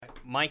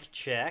Mic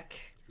check.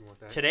 If you want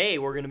that. Today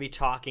we're going to be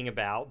talking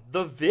about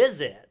The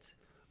Visit.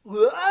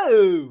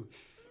 Whoa!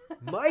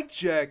 Mic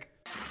check.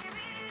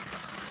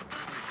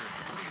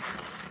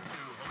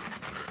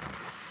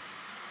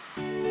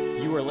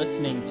 You are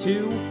listening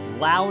to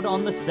Loud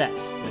on the Set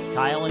with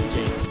Kyle and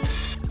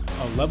James.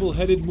 A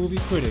level-headed movie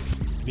critic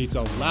meets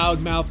a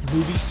loudmouth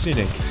movie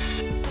cynic.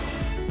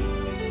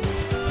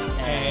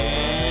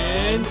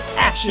 And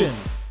action!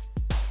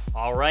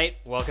 All right,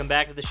 welcome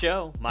back to the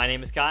show. My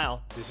name is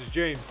Kyle. This is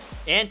James.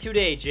 And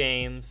today,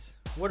 James,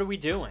 what are we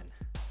doing?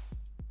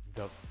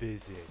 The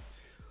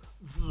Visit.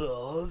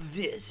 The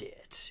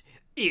Visit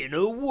in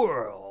a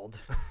world.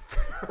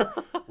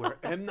 Where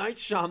M. Night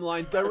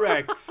Shyamalan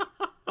directs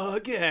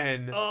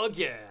again.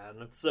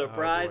 Again.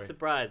 Surprise, boy.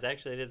 surprise.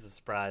 Actually, it is a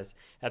surprise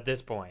at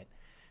this point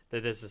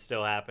that this is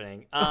still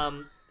happening.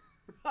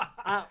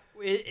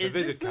 Is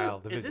Visit, this Kyle,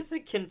 The is Visit. this a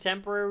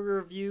contemporary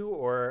review,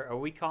 or are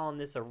we calling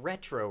this a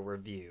retro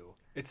review?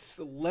 It's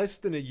less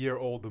than a year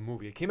old, the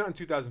movie. It came out in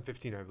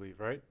 2015, I believe,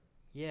 right?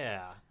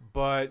 Yeah.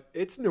 But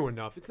it's new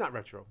enough. It's not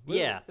retro.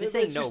 Yeah, It's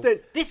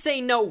just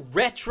ain't no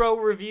retro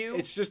review.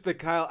 It's just that,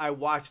 Kyle, I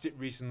watched it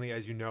recently,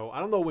 as you know. I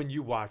don't know when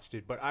you watched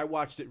it, but I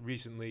watched it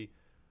recently,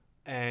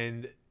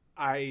 and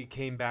I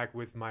came back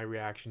with my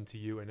reaction to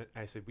you, and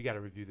I said, we got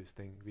to review this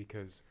thing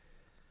because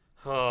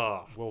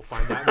Oh. we'll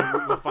find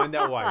out. We'll find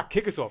out why.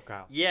 Kick us off,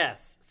 Kyle.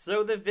 Yes.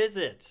 So The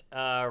Visit,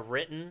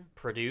 written,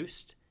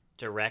 produced,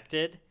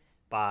 directed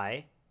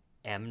by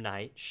M.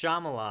 Night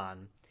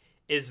Shyamalan.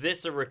 Is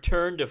this a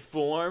return to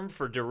form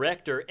for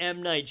director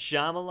M. Night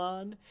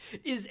Shyamalan?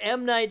 Is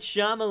M. Night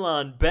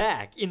Shyamalan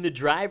back in the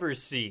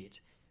driver's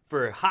seat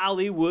for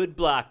Hollywood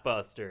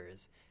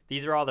blockbusters?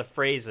 These are all the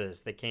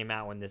phrases that came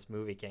out when this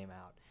movie came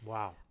out.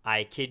 Wow.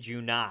 I kid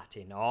you not,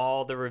 in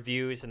all the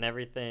reviews and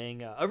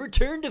everything, a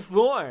return to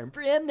form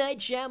for M. Night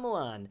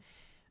Shyamalan.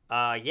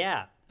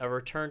 Yeah, a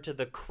return to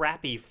the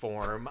crappy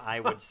form, I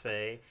would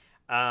say.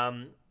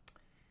 M.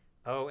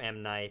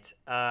 Night.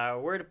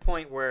 We're at a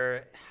point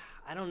where,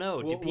 I don't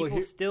know, do people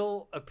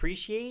still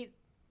appreciate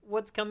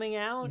what's coming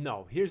out?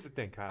 No, here's the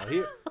thing, Kyle.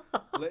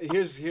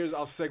 Here's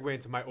I'll segue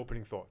into my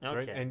opening thoughts, right?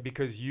 Okay. And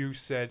because you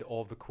said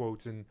all the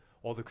quotes and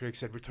all the critics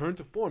said, return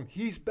to form,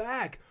 he's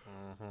back.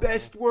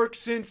 Best work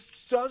since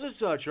such and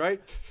such,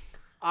 right?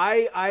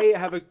 I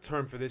have a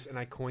term for this, and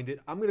I coined it.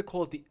 I'm going to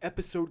call it the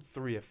episode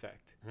 3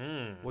 effect.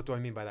 What do I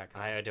mean by that,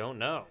 Kyle? I don't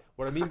know.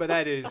 What I mean by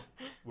that is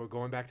we're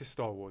going back to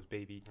Star Wars,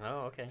 baby.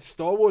 Oh, okay.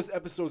 Star Wars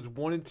episodes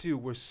 1 and 2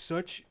 were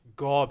such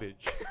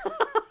garbage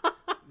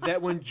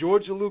that when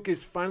George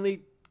Lucas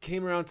finally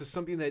came around to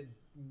something that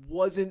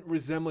wasn't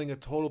resembling a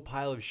total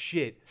pile of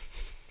shit,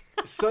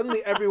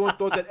 suddenly everyone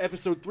thought that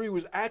episode 3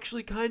 was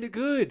actually kind of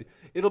good.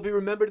 It'll be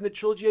remembered in the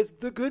trilogy as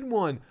the good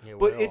one. It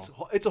But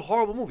will. it's a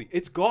horrible movie.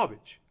 It's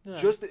garbage. Yeah.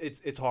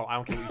 It's horrible. I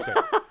don't care what you say.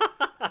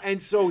 And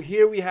so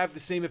here we have the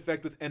same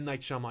effect with M.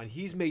 Night Shyamalan.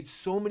 He's made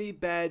so many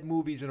bad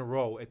movies in a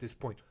row at this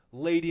point.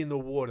 Lady in the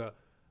Water,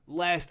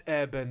 Last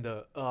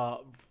Airbender,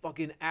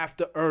 fucking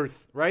After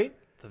Earth, right?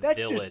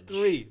 That's Village. just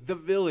 3. The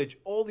Village.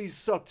 All these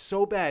sucked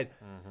so bad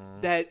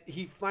that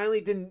he finally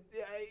didn't...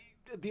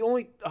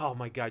 oh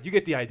my God, you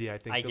get the idea, I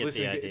think. I get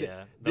the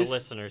idea. The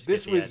listeners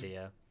get the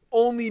idea.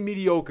 Only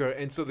mediocre,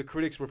 and so the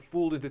critics were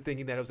fooled into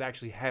thinking that it was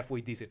actually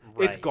halfway decent.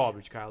 It's Right.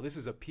 garbage, Kyle. This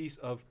is a piece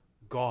of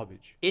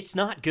garbage. It's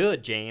not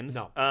good, James.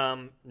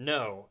 No.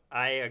 No,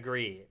 I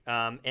agree.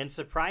 And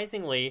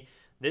surprisingly,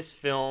 this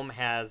film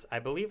has, I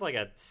believe, like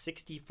a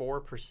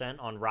 64%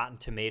 on Rotten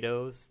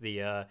Tomatoes,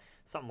 the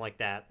something like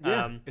that.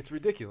 Yeah, it's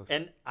ridiculous.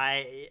 And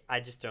I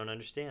just don't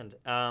understand.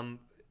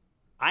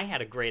 I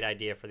had a great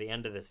idea for the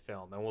end of this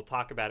film, and we'll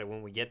talk about it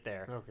when we get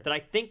there, Okay. that I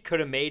think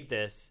could have made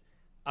this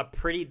a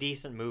pretty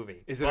decent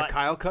movie. Is it a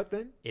Kyle cut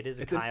then? It is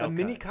It's Kyle cut.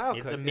 mini Kyle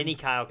It's cut a mini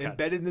Kyle cut.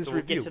 embedded in this so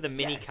we'll review. get to the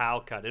mini Yes.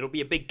 Kyle cut. It'll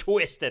be a big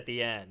twist at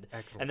the end.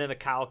 Excellent. And then the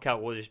Kyle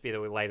cut will just be that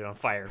we light it on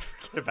fire and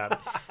forget about it.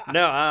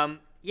 No,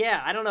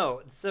 yeah, I don't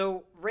know.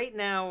 So right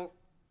now,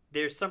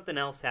 there's something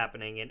else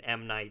happening in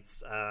M.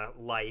 Night's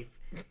life.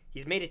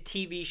 He's made a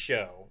TV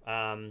show.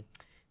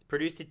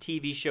 Produced a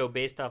TV show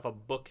based off a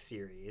book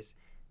series.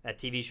 That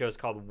TV show is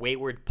called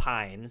Wayward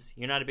Pines.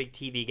 You're not a big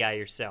TV guy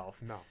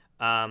yourself. No,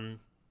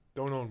 Um,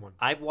 don't own one.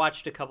 I've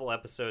watched a couple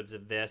episodes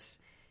of this,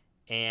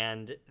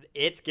 and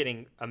it's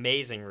getting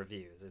amazing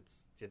reviews.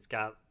 It's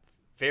got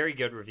very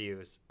good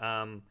reviews.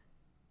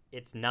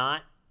 It's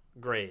not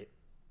great.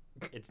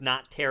 It's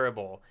not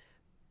terrible.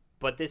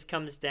 But this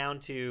comes down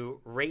to,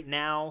 right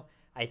now,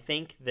 I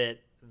think that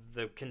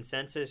the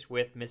consensus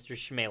with Mr.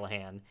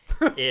 Schmalahan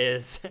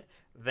is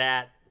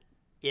that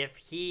if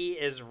he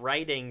is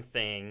writing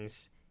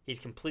things, he's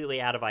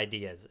completely out of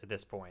ideas at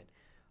this point.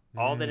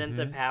 All that ends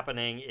up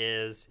happening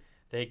is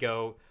they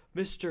go,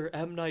 Mr.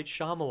 M. Night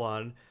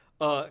Shyamalan,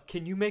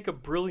 can you make a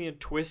brilliant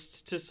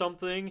twist to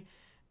something?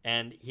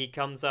 And he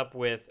comes up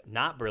with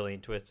not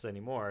brilliant twists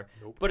anymore,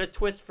 but a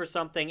twist for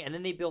something, and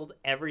then they build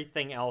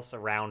everything else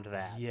around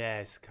that.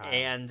 Yes, Kyle.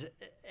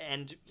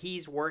 And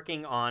he's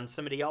working on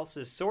somebody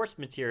else's source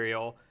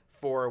material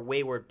for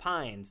Wayward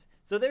Pines.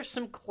 So there's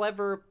some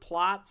clever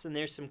plots and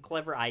there's some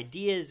clever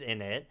ideas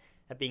in it.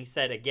 That being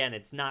said, again,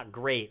 it's not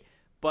great.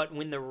 But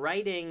when the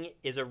writing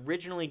is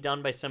originally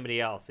done by somebody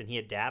else and he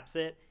adapts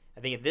it, I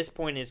think at this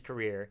point in his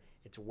career,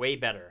 it's way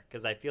better.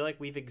 Because I feel like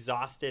we've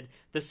exhausted...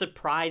 The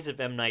surprise of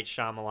M. Night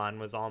Shyamalan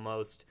was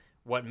almost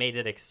what made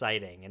it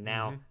exciting. And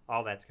now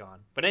all that's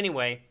gone. But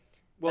anyway,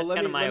 that's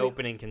kind of my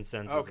opening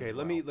consensus. Okay, as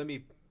well.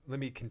 let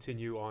me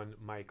continue on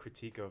my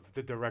critique of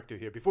the director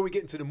here before we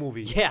get into the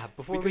movie. Yeah,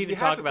 before we even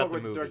talk about the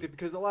movie. Director,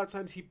 because a lot of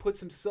times he puts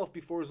himself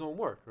before his own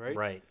work, right?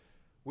 Right.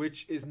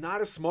 Which is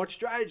not a smart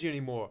strategy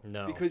anymore.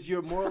 No. Because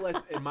you're more or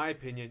less, in my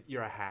opinion,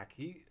 you're a hack.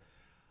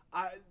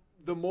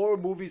 The more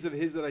movies of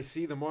his that I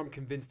see, the more I'm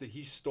convinced that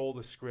he stole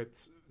the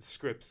scripts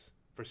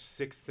for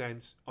Sixth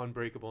Sense,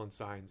 Unbreakable, and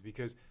Signs.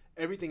 Because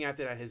everything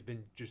after that has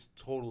been just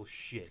total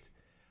shit.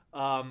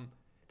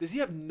 Does he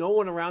have no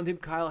one around him,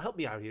 Kyle? Help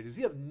me out here. Does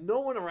he have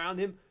no one around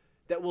him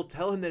that will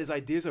tell him that his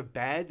ideas are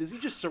bad? Does he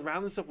just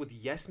surround himself with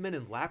yes men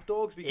and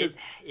lapdogs? Because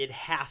it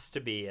has to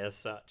be as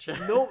such.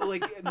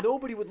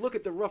 Nobody would look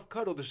at the rough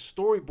cut or the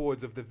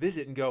storyboards of The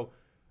Visit and go,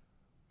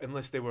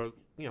 unless they were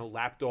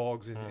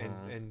lapdogs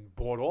and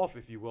bought off,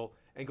 if you will,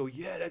 and go,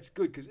 yeah, that's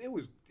good, because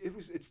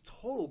it's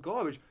total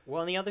garbage.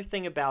 Well, and the other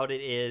thing about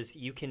it is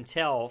you can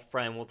tell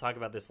from, we'll talk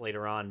about this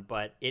later on,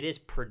 but it is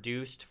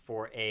produced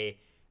for a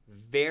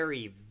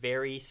very,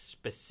 very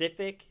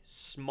specific,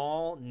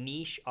 small,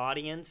 niche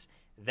audience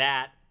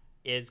that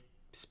is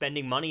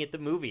spending money at the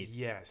movies.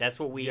 Yes. That's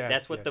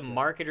what the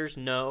marketers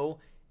know,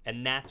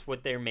 and that's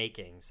what they're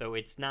making. So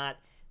there's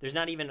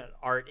not even an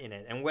art in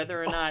it. And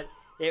whether or not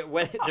there's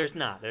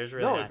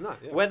really not. It's not.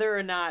 Yeah. Whether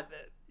or not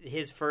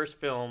his first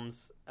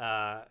films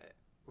can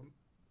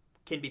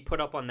be put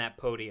up on that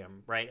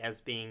podium, right, as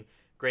being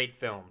great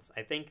films.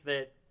 I think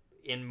that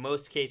in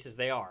most cases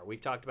they are.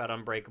 We've talked about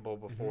Unbreakable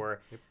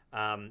before. Yep.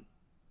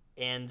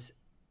 And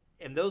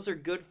those are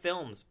good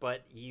films,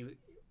 but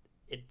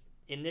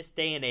in this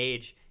day and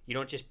age, you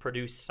don't just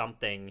produce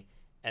something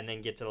and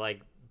then get to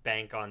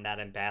bank on that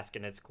and bask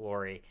in its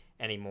glory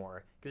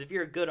anymore. Because if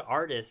you're a good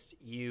artist,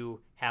 you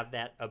have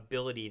that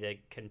ability to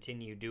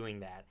continue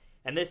doing that.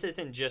 And this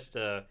isn't just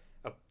a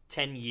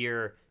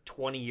 10-year,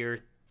 20-year,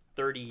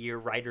 30-year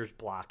writer's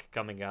block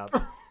coming up.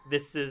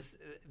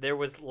 There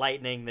was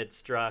lightning that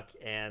struck,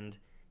 and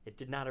it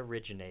did not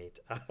originate,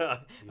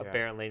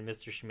 apparently, in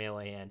Mr.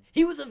 Schmalian.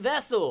 He was a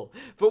vessel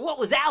for what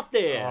was out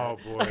there. Oh,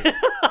 boy.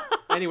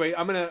 Anyway,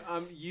 I'm going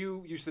to...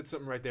 you said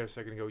something right there a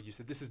second ago. You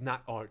said this is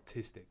not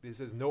artistic. This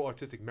has no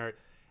artistic merit.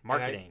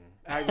 Marketing.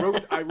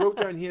 I wrote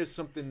down here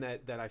something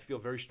that I feel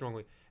very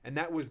strongly, and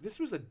this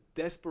was a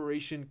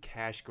desperation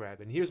cash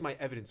grab, and here's my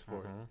evidence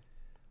for it.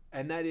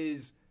 And that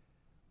is...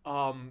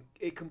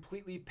 it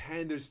completely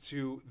panders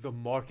to the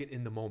market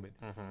in the moment.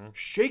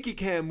 Shaky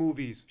cam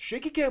movies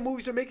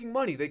are making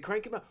money. They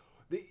crank them out.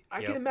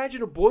 I can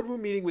imagine a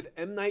boardroom meeting with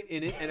M. Night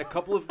in it and a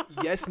couple of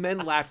yes men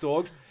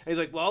lapdogs. And he's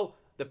like, well,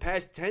 the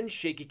past 10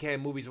 shaky cam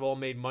movies have all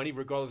made money,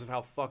 regardless of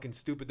how fucking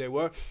stupid they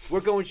were.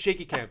 We're going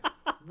shaky cam.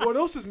 What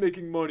else is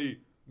making money,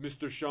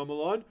 Mr.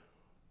 Shyamalan?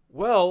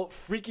 Well,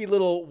 freaky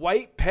little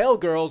white pale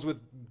girls with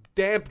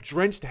damp,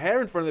 drenched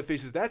hair in front of their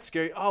faces. That's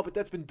scary. Oh, but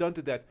that's been done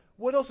to death.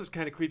 What else is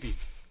kind of creepy?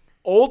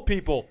 Old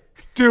people,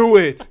 do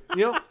it.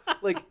 All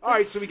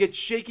right, so we get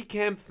shaky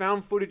cam,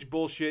 found footage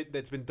bullshit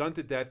that's been done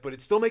to death, but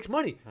it still makes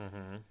money.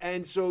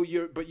 And so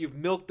you've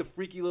milked the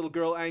freaky little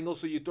girl angle,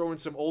 so you throw in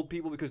some old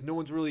people because no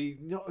one's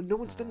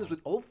done this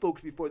with old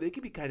folks before. They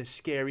could be kind of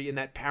scary in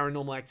that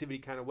Paranormal Activity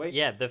kind of way.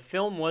 Yeah, the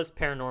film was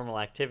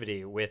Paranormal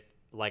Activity with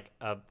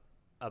a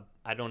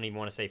I don't even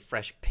want to say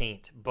fresh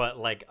paint, but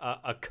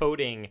a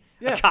coating,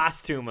 a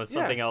costume of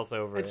something else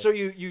over it. And so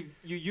you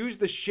use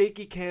the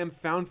shaky cam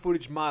found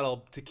footage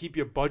model to keep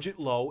your budget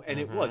low, and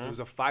it was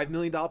a $5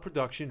 million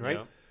production, right?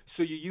 Yep.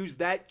 So you use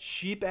that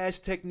cheap ass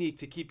technique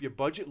to keep your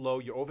budget low,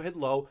 your overhead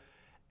low,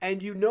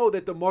 and you know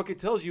that the market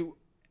tells you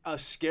a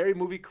scary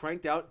movie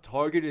cranked out,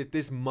 targeted at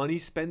this money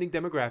spending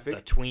demographic,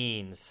 the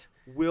tweens,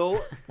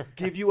 will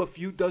give you a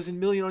few dozen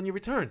million on your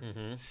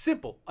return.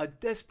 Simple, a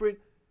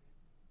desperate,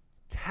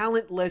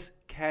 talentless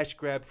cash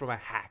grab from a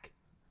hack.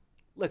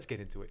 Let's get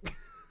into it.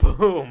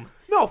 Boom.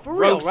 No, for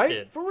real, Roasted.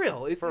 right? For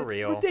real. It's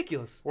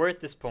ridiculous. We're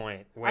at this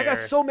point where I got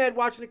so mad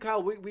watching it,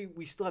 Kyle.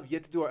 We still have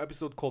yet to do our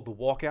episode called The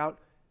Walkout.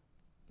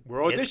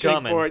 We're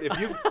auditioning for it. If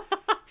you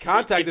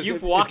contact us, if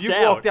you've walked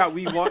out,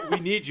 we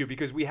need you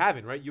because we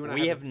haven't, right? You and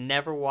I have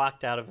never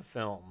walked out of a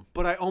film.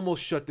 But I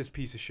almost shut this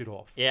piece of shit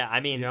off. Yeah, I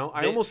mean,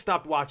 I almost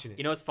stopped watching it.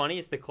 You know what's funny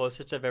is the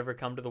closest I've ever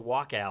come to the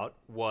walkout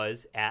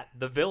was at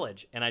The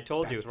Village, and I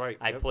told That's right.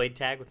 I played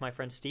tag with my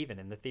friend Steven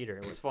in the theater.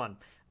 It was fun.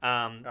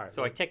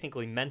 So I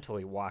technically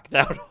mentally walked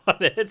out on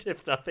it,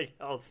 if nothing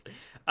else.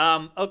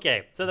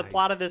 Okay, so the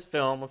plot of this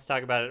film, let's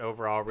talk about it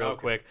overall real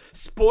quick.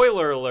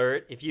 Spoiler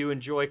alert, if you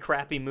enjoy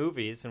crappy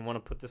movies and want to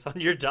put this on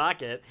your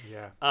docket.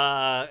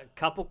 Yeah.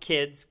 Couple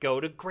kids go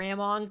to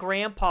Grandma and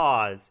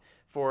Grandpa's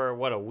for,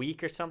 a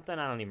week or something?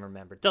 I don't even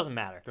remember. Doesn't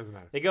matter.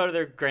 They go to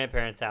their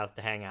grandparents' house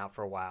to hang out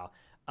for a while.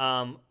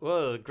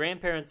 The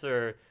grandparents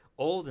are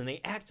old and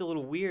they act a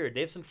little weird.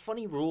 They have some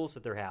funny rules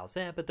at their house.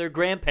 But they're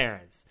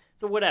grandparents.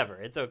 So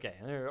whatever, it's okay.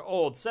 They're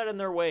old, set in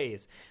their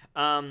ways.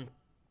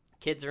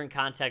 Kids are in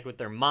contact with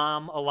their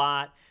mom a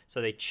lot,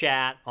 so they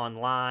chat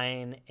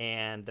online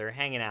and they're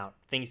hanging out.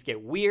 Things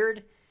get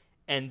weird,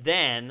 and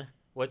then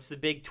what's the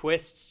big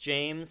twist,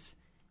 James?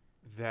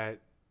 That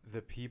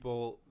the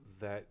people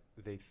that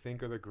they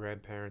think are the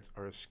grandparents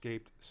are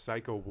escaped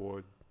psycho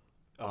ward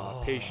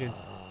patients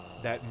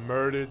that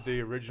murdered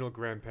the original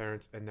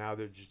grandparents, and now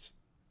they're just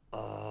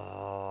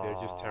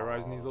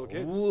terrorizing these little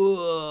kids.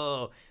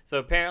 Whoa! So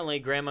apparently,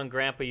 Grandma and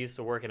Grandpa used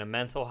to work in a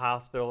mental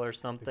hospital or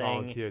something. They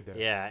volunteered there.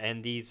 Yeah,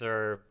 and these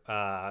are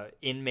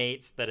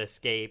inmates that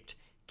escaped,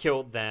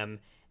 killed them,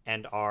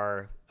 and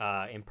are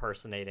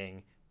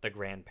impersonating the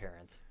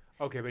grandparents.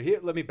 Okay, but here,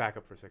 let me back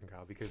up for a second,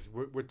 Kyle, because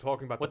we're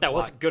talking about What, the that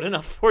plot. wasn't good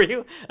enough for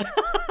you?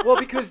 Well,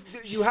 because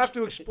you have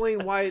to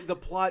explain why the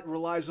plot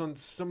relies on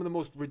some of the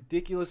most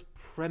ridiculous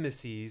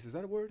premises. Is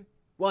that a word?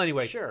 Well,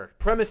 anyway, Sure.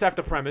 Premise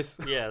after premise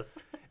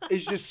Yes.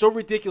 is just so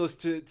ridiculous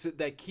to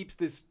that keeps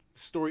this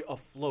story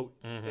afloat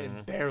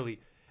and barely.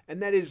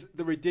 And that is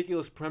the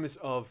ridiculous premise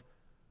of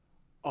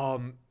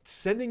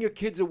sending your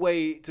kids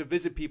away to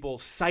visit people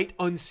sight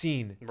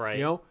unseen. Right.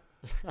 You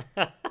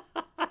know?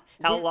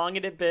 How long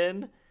had it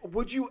been?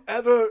 Would you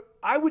ever?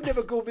 I would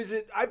never go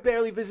visit. I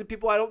barely visit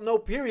people I don't know,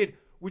 period.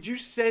 Would you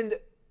send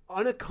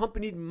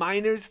unaccompanied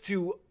minors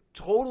to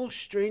total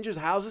strangers'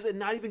 houses and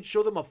not even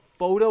show them a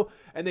photo?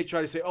 And they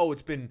try to say, oh,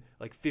 it's been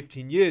like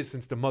 15 years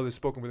since the mother's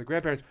spoken with the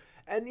grandparents.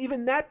 And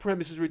even that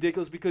premise is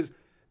ridiculous because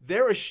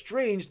they're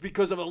estranged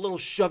because of a little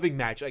shoving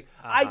match. Like,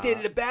 I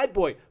dated a bad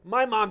boy.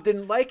 My mom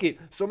didn't like it.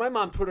 So my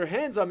mom put her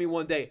hands on me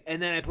one day, and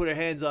then I put her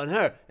hands on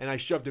her, and I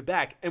shoved her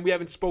back. And we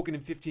haven't spoken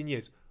in 15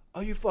 years.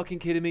 Are you fucking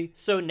kidding me?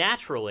 So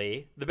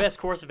naturally, the best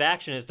course of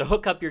action is to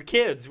hook up your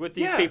kids with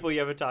these people you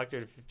haven't talked to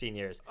in 15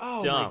 years. Oh,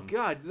 Dumb. my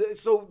God.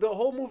 So the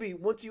whole movie,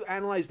 once you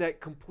analyze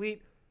that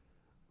complete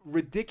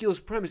ridiculous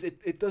premise,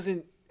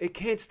 it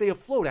can't stay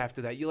afloat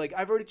after that. You're like,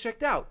 I've already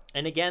checked out.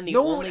 And again,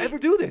 No one would ever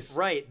do this.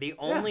 Right. The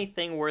only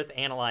thing worth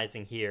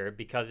analyzing here,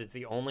 because it's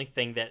the only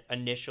thing that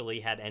initially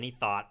had any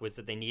thought, was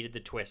that they needed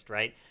the twist,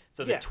 right?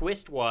 So the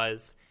twist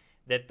was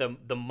that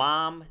the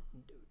mom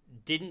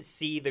didn't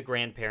see the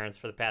grandparents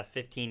for the past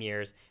 15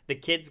 years. The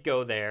kids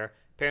go there.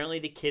 Apparently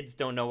the kids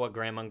don't know what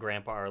grandma and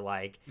grandpa are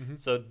like,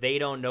 so they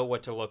don't know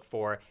what to look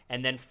for.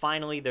 And then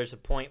finally there's a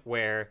point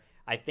where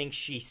I think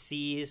she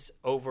sees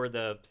over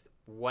the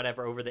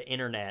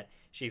internet,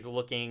 she's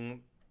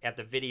looking at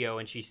the video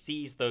and she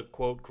sees the,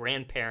 quote,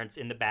 grandparents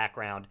in the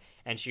background,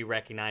 and she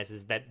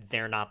recognizes that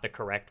they're not the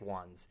correct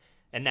ones.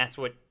 And that's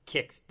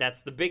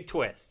the big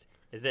twist,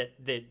 is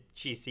that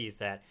she sees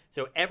that.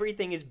 So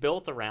everything is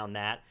built around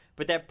that,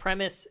 but that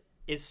premise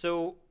is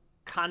so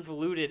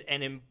convoluted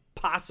and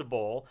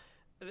impossible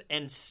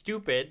and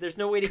stupid. There's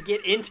no way to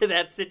get into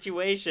that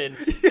situation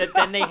that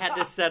then they had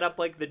to set up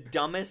like the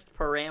dumbest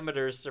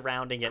parameters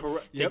surrounding it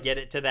to get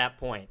it to that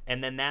point.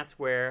 And then that's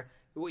where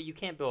you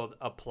can't build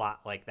a plot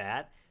like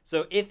that.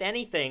 So if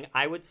anything,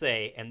 I would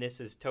say, and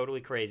this is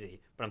totally crazy,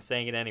 but I'm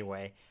saying it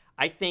anyway,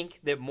 I think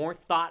that more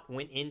thought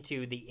went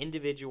into the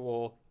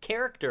individual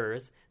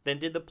characters than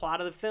did the plot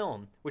of the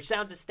film, which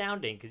sounds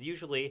astounding because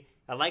usually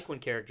I like when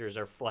characters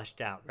are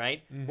fleshed out,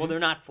 right? Well, they're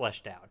not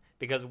fleshed out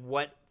because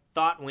what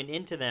thought went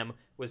into them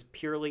was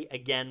purely,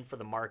 again, for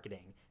the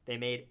marketing. They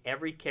made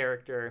every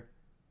character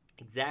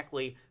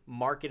exactly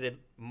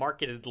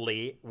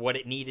marketedly what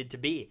it needed to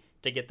be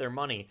to get their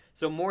money.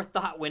 So more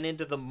thought went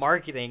into the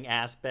marketing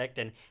aspect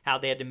and how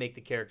they had to make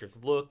the characters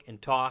look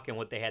and talk and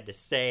what they had to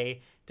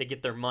say to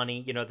get their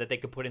money, that they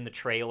could put in the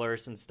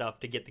trailers and stuff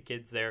to get the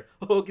kids there.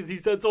 Oh, because he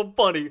said something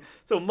funny.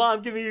 So,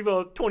 Mom, give me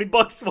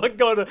 $20 so I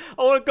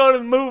want to go to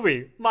the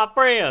movie. My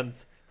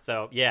friends.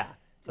 So, yeah.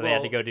 So they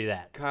had to go do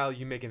that. Kyle,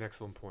 you make an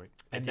excellent point.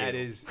 And I do. that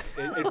is,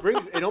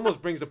 it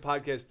almost brings the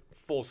podcast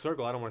full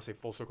circle. I don't want to say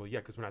full circle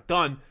yet because we're not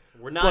done.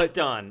 We're not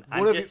done.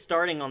 I'm just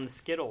starting on the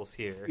Skittles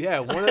here.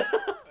 Yeah,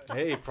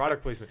 hey,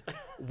 product placement.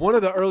 One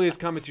of the earliest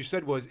comments you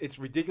said was, it's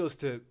ridiculous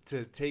to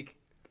take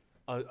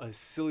a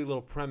silly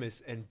little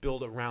premise and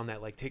build around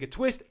that. Like, take a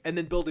twist and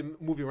then build a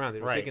movie around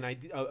it. Or take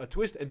a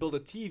twist and build a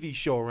TV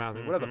show around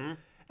it, whatever.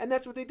 And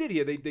that's what they did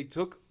here. They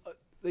took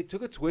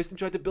a twist and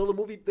tried to build a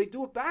movie. They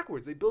do it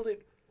backwards. They build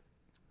it.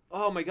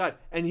 Oh my God!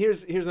 And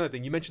here's another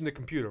thing. You mentioned the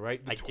computer,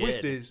 right? The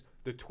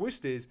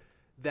twist is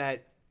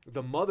that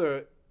the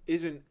mother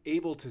isn't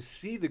able to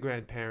see the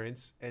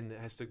grandparents and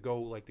has to go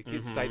like the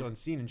kids sight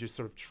unseen and just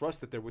sort of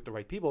trust that they're with the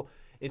right people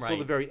until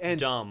the very end.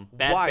 Dumb.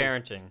 Bad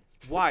parenting.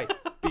 Why?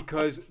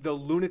 Because the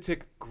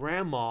lunatic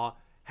grandma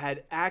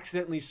had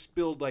accidentally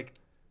spilled like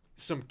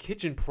some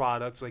kitchen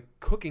products, like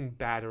cooking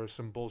batter or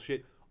some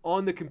bullshit,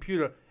 on the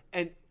computer.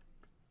 And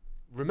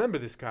remember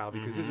this, Kyle,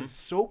 because this is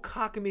so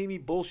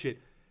cockamamie bullshit.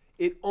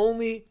 It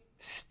only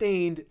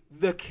stained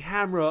the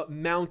camera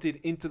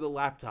mounted into the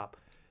laptop.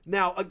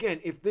 Now,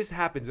 again, if this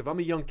happens, if I'm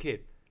a young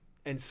kid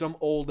and some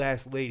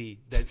old-ass lady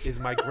that is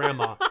my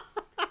grandma,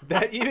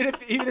 that even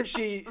if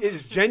she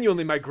is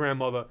genuinely my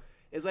grandmother,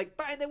 is like,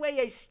 by the way,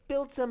 I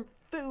spilled some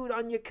food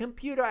on your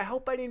computer. I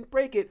hope I didn't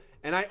break it.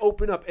 And I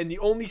open up, and the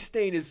only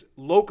stain is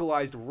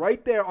localized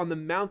right there on the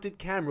mounted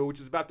camera, which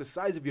is about the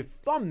size of your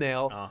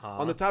thumbnail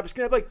on the top of the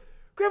screen. I'm like,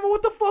 Grandma,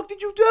 what the fuck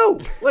did you do?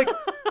 Like,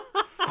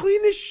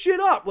 clean this shit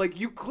up. Like,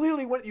 you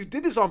clearly you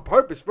did this on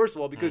purpose, first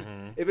of all, because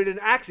if it had an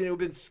accident, it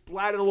would have been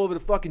splattered all over the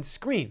fucking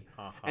screen.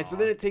 And so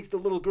then it takes the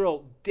little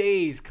girl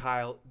days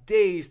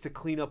to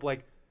clean up,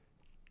 like,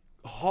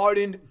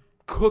 hardened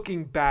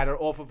cooking batter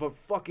off of a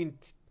fucking...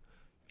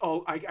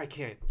 I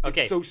can't.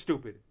 Okay. It's so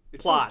stupid.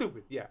 It's Plot. so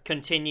stupid. Yeah.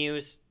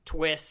 Continues,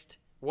 twist,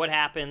 what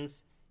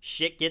happens?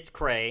 Shit gets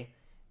cray,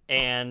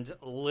 and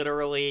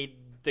literally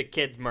the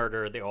kids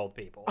murder the old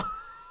people.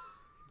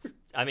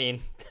 I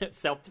mean,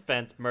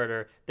 self-defense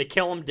murder. They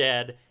kill them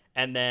dead,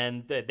 and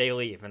then they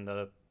leave, and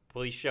the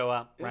police show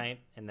up, right?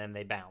 And then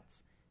they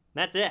bounce.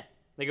 And that's it.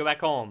 They go back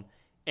home,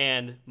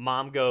 and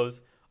Mom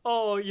goes,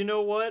 "Oh, you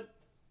know what?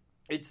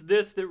 It's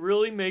this that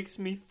really makes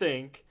me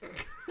think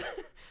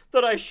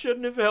that I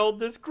shouldn't have held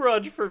this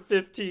grudge for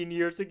 15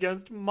 years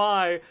against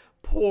my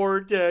poor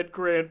dead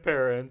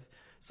grandparents.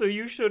 So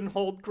you shouldn't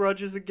hold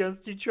grudges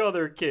against each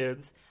other,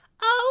 kids."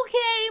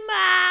 Okay,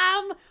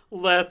 Mom.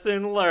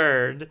 Lesson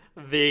learned.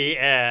 The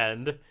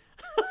end.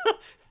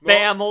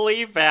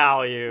 Family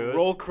values.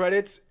 Roll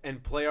credits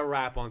and play a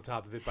rap on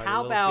top of it by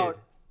How the little about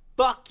kid.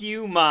 fuck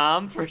you,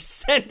 Mom, for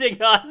sending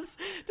us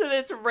to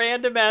this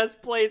random-ass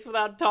place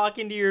without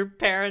talking to your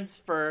parents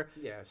for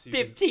Yeah, so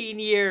 15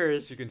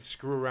 years. you can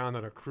screw around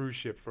on a cruise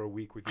ship for a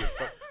week with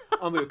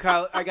your...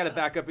 Kyle, I got to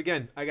back up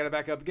again.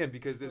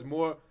 Because there's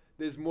more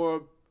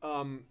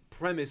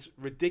premise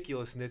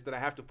ridiculousness that I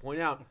have to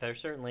point out There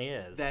certainly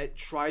is. that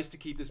tries to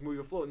keep this movie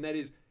afloat, and that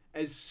is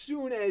as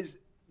soon as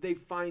they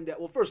find out.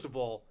 Well, first of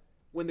all,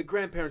 when the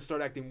grandparents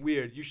start acting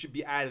weird, you should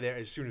be out of there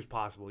as soon as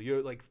possible.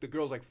 You're like, the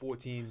girl's like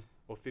 14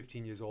 or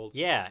 15 years old.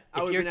 Yeah, I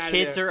if would've your been outta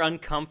kids there. are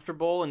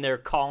uncomfortable and they're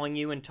calling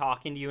you and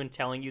talking to you and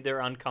telling you they're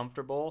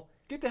uncomfortable,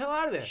 Get the hell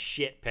out of there.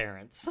 shit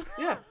parents.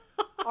 Yeah.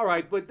 All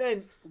right, but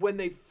then when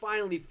they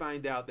finally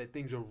find out that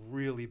things are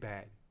really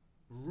bad,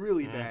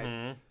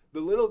 the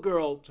little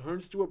girl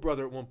turns to her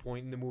brother at one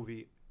point in the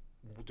movie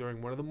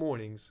during one of the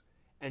mornings,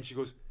 and she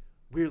goes,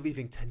 "We're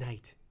leaving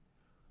tonight."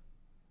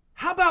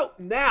 How about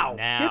now?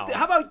 Now.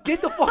 How about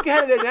get the fuck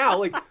out of there now?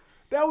 Like,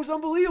 that was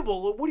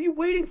unbelievable. What are you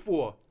waiting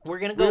for? We're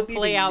going to go We're play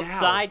leaving now.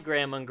 outside,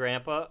 Grandma and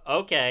Grandpa.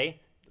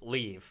 Okay,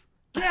 leave.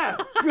 Yeah.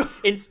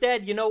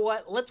 Instead, you know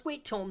what? Let's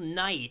wait till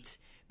night,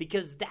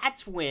 because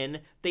that's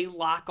when they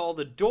lock all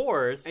the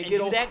doors and get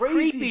do all that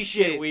crazy creepy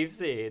shit. shit we've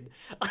seen.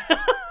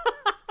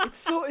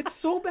 It's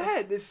so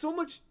bad. There's so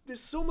much.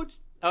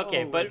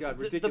 Okay, oh my but God,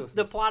 the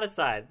ridiculousness. plot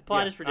aside, the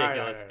plot Yeah, is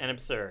ridiculous all right. and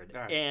absurd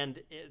All right. and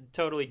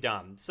totally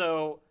dumb.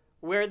 So,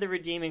 where are the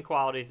redeeming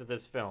qualities of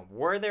this film?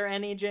 Were there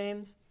any,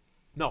 James?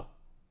 No.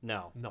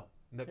 No.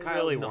 There They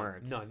really none,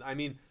 weren't. None. I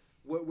mean,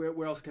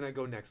 where else can I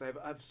go next? I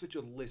have such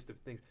a list of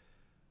things.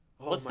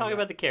 Oh Let's my talk God.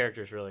 about the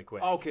characters really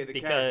quick. Okay, the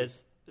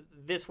because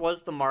this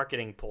was the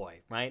marketing ploy,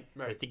 right?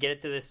 Right. Was to get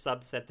it to this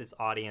subset, this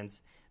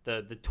audience,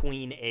 the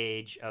tween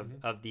age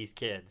of these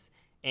kids.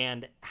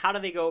 And how do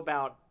they go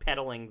about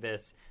peddling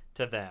this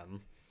to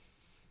them?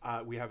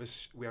 We have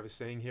a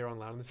saying here on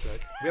Loud on the Set.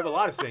 We have a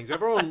lot of sayings. We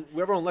have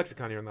our own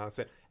lexicon here on Loud on the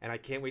Set, and I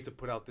can't wait to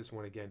put out this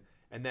one again.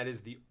 And that is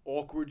the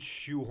awkward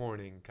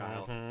shoehorning,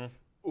 Kyle. Mm-hmm.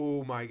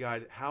 Oh my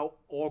God, how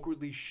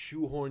awkwardly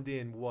shoehorned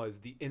in was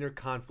the inner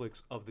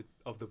conflicts of the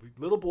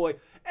little boy.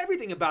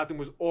 Everything about them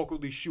was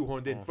awkwardly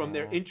shoehorned in, from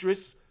their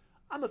interests.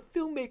 I'm a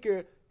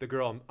filmmaker. The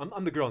girl,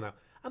 I'm the girl now.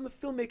 I'm a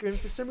filmmaker, and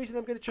for some reason,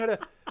 I'm going to try to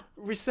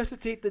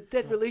resuscitate the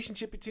dead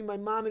relationship between my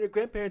mom and her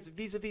grandparents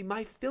vis-a-vis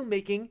my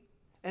filmmaking,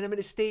 and I'm going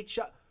to stage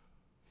shot.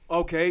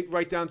 Okay,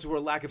 right down to her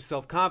lack of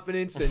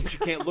self-confidence, and she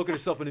can't look at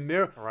herself in the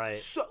mirror. Right.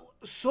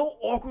 So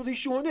awkwardly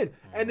shown in.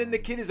 And then the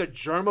kid is a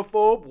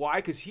germaphobe. Why?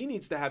 Because he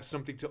needs to have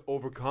something to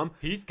overcome.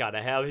 He's got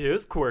to have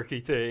his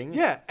quirky thing.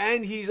 Yeah,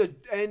 and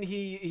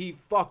he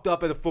fucked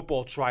up at a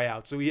football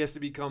tryout, so he has to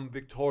become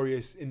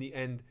victorious in the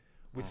end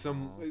with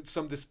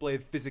some display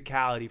of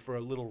physicality for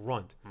a little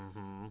runt.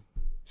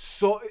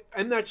 So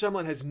M. Night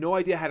Shyamalan has no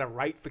idea how to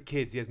write for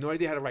kids. He has no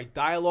idea how to write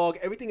dialogue.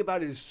 Everything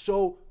about it is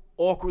so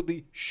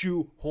awkwardly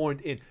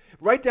shoehorned in.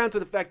 Right down to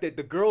the fact that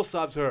the girl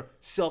solves her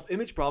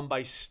self-image problem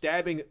by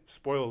stabbing,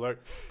 spoiler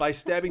alert, by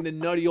stabbing the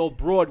nutty old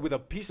broad with a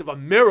piece of a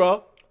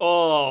mirror.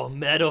 Oh,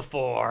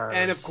 metaphors.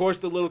 And of course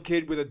the little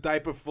kid with a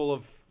diaper full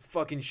of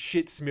fucking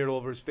shit smeared all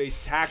over his face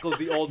tackles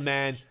the old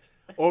man,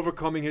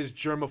 overcoming his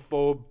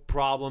germaphobe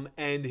problem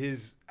and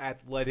his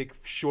athletic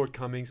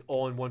shortcomings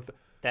all in one.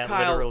 That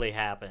Kyle, literally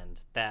happened.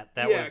 That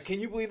yeah, was. can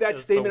you believe that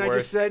was statement the I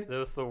just said? That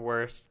was the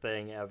worst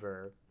thing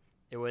ever.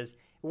 It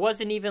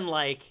wasn't even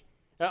like.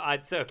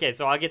 Okay,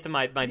 so I'll get to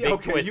my big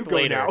okay, twist you go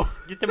later. now.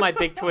 Get to my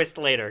big twist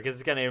later, because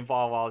it's going to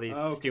involve all these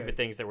Okay. stupid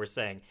things that we're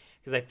saying.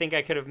 Because I think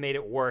I could have made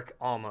it work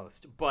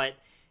almost. But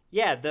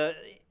yeah,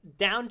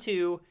 down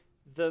to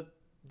the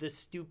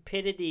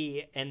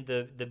stupidity and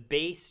the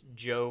base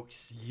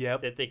jokes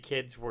Yep. that the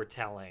kids were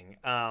telling.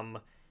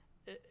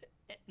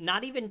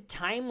 Not even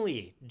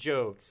timely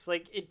jokes.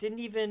 Like, it didn't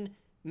even.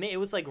 It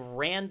was like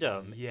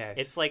random. Yes.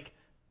 It's like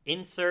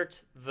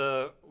insert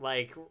the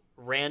like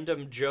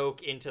random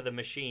joke into the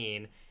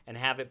machine and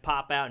have it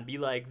pop out and be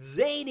like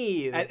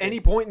zany At any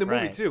point in the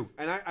movie Right. too.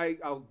 And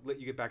I'll let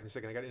you get back in a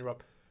second. I got to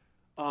interrupt.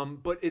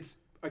 But it's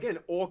again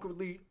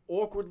awkwardly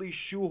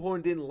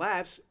shoehorned in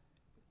laughs,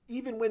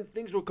 even when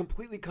things were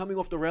completely coming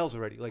off the rails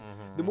already. Like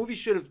the movie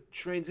should have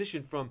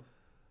transitioned from,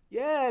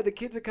 yeah, the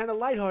kids are kind of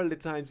lighthearted at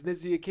times, and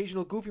there's the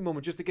occasional goofy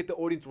moment just to get the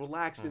audience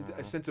relaxed and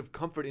a sense of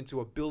comfort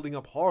into a building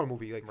up horror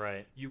movie. Like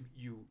you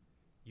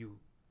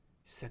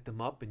set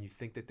them up and you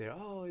think that they're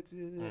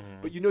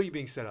but you know you're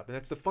being set up, and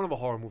that's the fun of a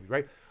horror movie,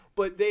 right?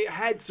 But they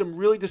had some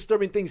really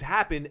disturbing things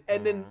happen,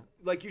 and then,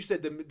 like you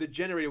said, the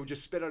generator would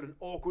just spit out an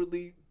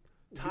awkwardly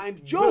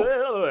timed joke.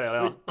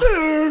 Like,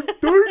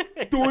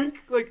 doink, doink.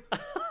 Like,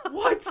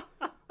 what?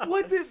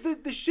 What?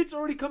 The shit's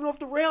already coming off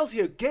the rails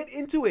here. Get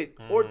into it.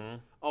 Or,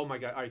 oh my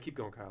God. All right, keep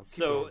going, Kyle.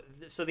 Keep going.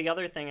 So the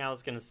other thing I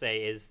was going to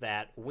say is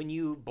that when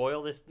you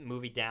boil this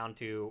movie down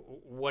to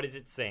what is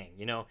it saying?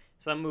 You know,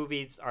 some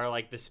movies are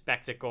like the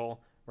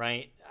spectacle,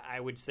 right? I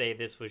would say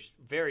this was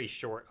very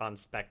short on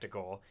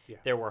spectacle. Yeah.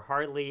 There were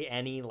hardly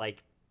any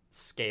like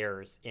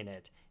scares in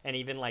it, and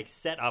even like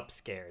set up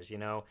scares, you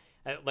know?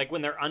 Like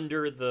when they're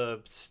under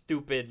the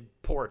stupid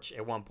porch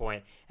at one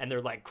point and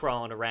they're like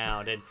crawling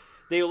around and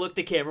they look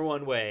the camera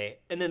one way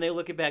and then they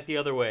look it back the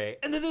other way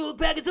and then they look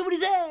back and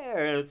somebody's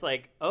there. And it's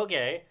like,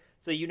 okay,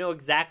 so you know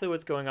exactly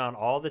what's going on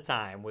all the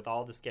time with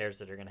all the scares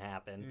that are going to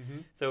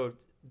happen. So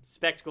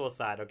spectacle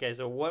aside, okay,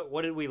 so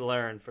what did we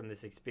learn from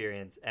this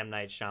experience, M.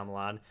 Night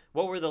Shyamalan?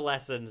 What were the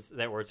lessons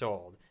that were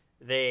told?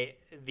 The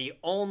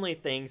only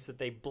things that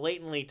they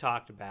blatantly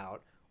talked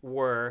about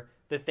were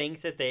the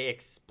things that they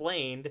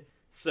explained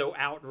so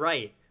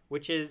outright,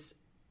 which is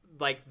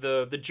like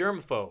the germ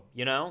phobe,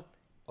 you know?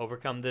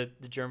 Overcome the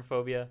germ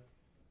phobia.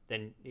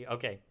 Then,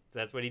 okay, so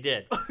that's what he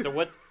did. So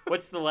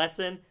what's the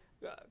lesson?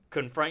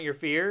 Confront your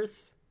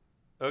fears.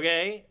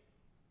 Okay?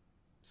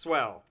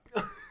 Swell.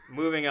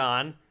 Moving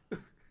on.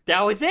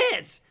 That was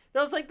it!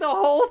 That was like the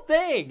whole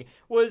thing,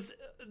 was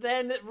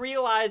then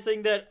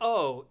realizing that,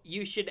 oh,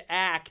 you should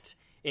act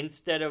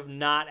instead of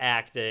not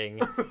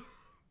acting.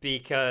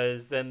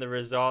 Because then the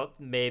result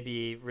may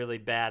be really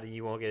bad and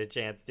you won't get a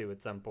chance to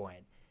at some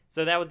point.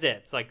 So that was it.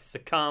 It's like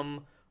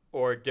succumb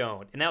or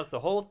don't. And that was the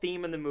whole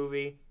theme in the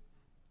movie.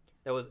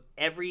 That was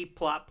every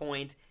plot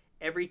point,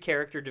 every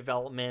character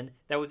development.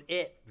 That was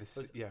it.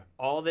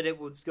 All that it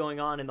was going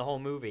on in the whole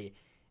movie.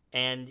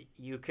 And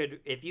you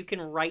could, if you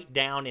can write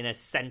down in a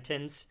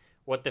sentence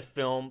what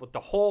the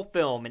whole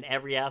film and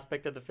every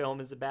aspect of the film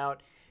is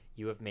about,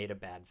 you have made a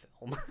bad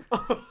film.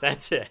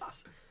 That's it.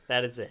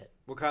 That is it.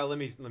 Well, Kyle, let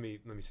me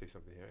say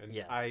something here. And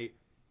yes.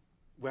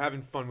 We're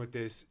having fun with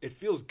this. It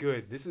feels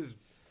good.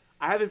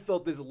 I haven't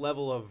felt this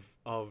level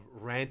of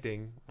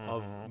ranting,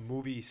 of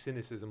movie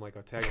cynicism, like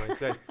our tagline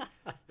says,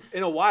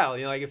 in a while.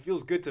 You know, like it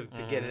feels good to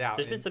get it out.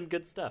 There's been some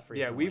good stuff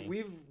recently.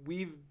 Yeah,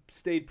 we've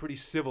stayed pretty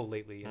civil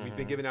lately, and we've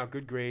been giving out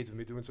good grades. We've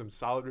been doing some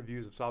solid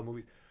reviews of solid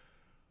movies.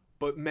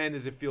 But man,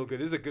 does it feel good.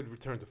 This is a good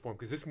return to form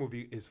because this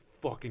movie is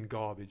fucking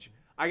garbage.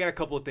 I got a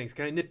couple of things.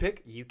 Can I nitpick?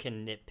 You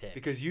can nitpick.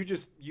 Because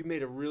you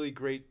made a really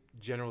great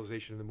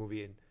generalization of the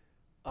movie, and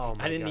oh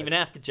my I didn't God. even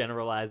have to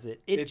generalize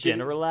it. It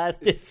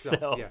generalized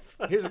itself.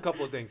 Yeah. Here's a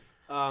couple of things.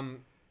 I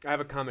have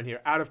a comment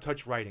here. Out of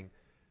touch writing.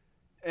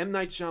 M.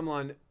 Night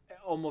Shyamalan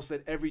almost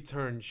at every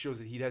turn shows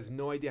that he has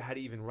no idea how to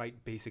even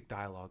write basic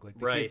dialogue. Like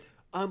the kids,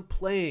 I'm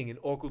playing and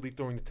awkwardly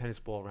throwing the tennis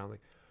ball around.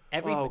 Like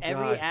every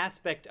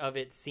aspect of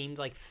it seemed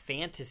like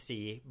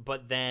fantasy,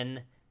 but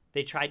then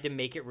they tried to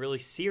make it really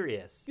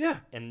serious. Yeah.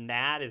 And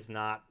that is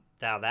not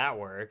how that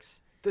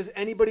works. Does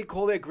anybody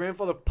call their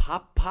grandfather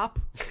Pop?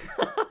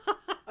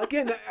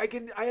 Again,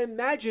 I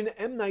imagine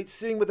M. Night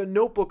sitting with a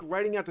notebook,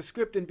 writing out the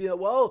script, and be like,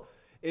 well,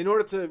 in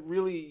order to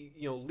really,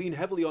 lean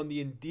heavily on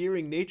the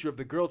endearing nature of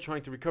the girl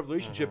trying to recover the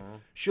relationship,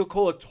 she'll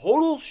call a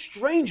total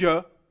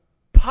stranger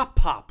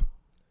Pop.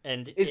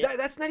 And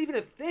that's not even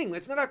a thing.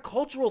 That's not a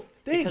cultural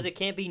thing. Because it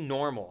can't be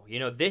normal.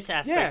 This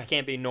aspect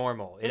can't be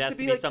normal. It has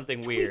to be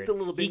something weird. A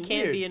little bit he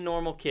can't be a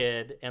normal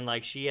kid and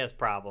like she has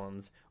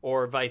problems,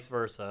 or vice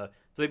versa.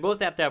 So they both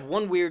have to have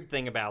one weird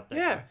thing about them.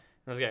 Yeah.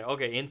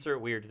 Okay,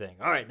 insert weird thing.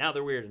 All right, now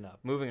they're weird enough.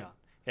 Moving on.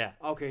 Yeah.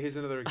 Okay, here's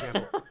another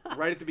example.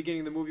 Right at the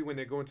beginning of the movie when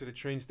they're going to the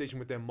train station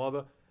with their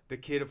mother, the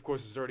kid, of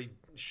course, has already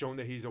shown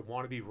that he's a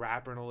wannabe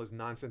rapper and all this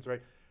nonsense,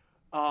 right?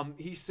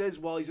 He says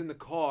while he's in the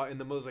car, and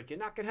the mother's like, you're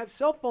not going to have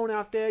cell phone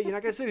out there. You're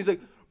not going to say it. He's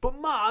like, but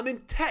Ma, I'm in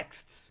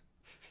texts.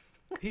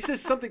 He says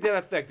something to that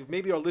effect.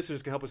 Maybe our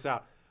listeners can help us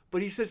out.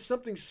 But he says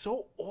something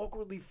so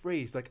awkwardly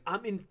phrased, like,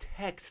 I'm in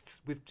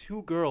texts with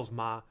two girls,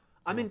 Ma.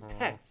 I'm in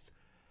texts.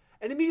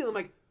 And immediately I'm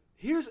like,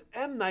 here's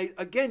M. Night,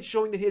 again,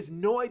 showing that he has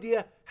no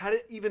idea how to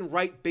even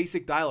write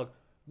basic dialogue.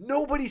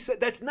 Nobody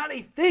said that's not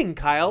a thing,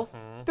 Kyle.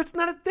 That's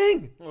not a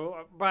thing.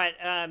 But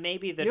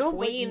maybe the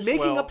tweens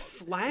making up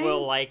slang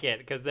will like it,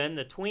 because then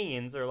the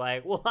tweens are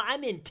like, "Well,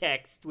 I'm in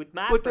text with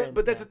my friends."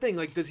 But that's the thing.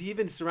 Like, does he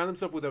even surround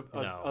himself with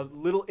a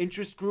little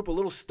interest group, a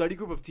little study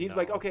group of teens? No.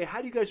 Like, okay, how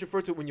do you guys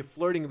refer to it when you're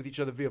flirting with each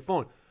other via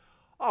phone?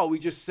 Oh, we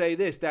just say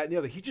this, that, and the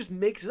other. He just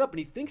makes it up, and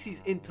he thinks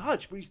he's in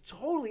touch, but he's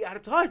totally out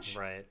of touch.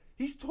 Right.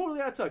 He's totally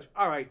out of touch.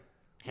 All right.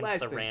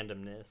 Hence the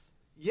randomness.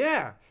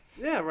 Yeah,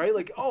 right.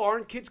 Like, oh,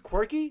 aren't kids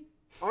quirky?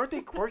 Aren't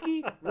they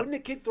quirky? Wouldn't a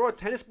kid throw a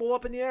tennis ball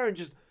up in the air and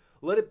just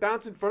let it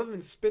bounce in front of them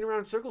and spin around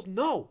in circles?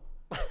 No,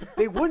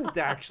 they wouldn't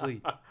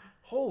actually.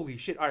 Holy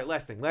shit. All right,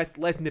 last thing. Last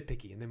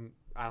nitpicky, and then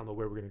I don't know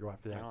where we're going to go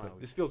after that, but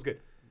this feels good.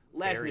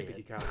 Last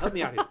nitpicky, Kyle. Help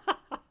me out here.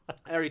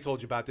 I already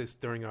told you about this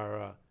during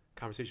our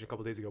conversation a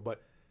couple days ago,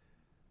 but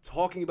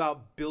talking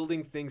about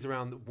building things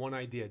around one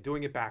idea,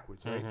 doing it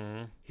backwards, right?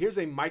 Mm-hmm. Here's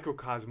a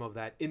microcosm of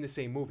that in the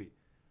same movie.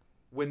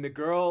 When the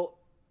girl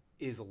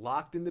is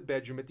locked in the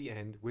bedroom at the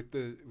end with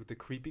the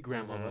creepy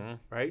grandmother,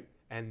 right?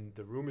 And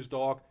the room is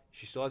dark.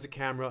 She still has a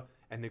camera,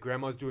 and the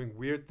grandma's doing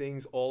weird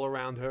things all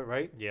around her,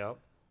 right? Yep.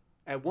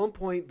 At one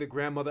point, the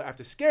grandmother,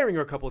 after scaring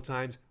her a couple of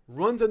times,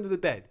 runs under the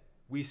bed.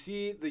 We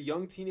see the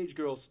young teenage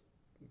girl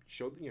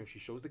she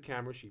shows the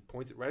camera, she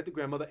points it right at the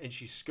grandmother, and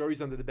she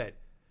scurries under the bed.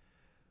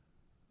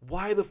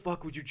 Why the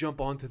fuck would you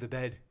jump onto the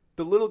bed?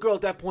 The little girl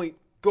at that point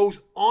goes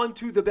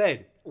onto the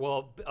bed.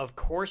 Well, of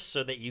course,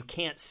 so that you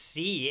can't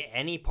see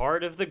any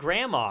part of the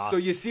grandma. So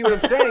you see what I'm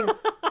saying?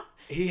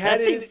 He had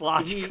That seems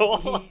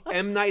logical.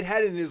 M. Night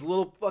had it in his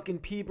little fucking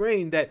pea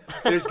brain that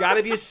there's got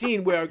to be a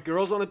scene where a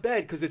girl's on a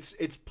bed because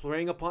it's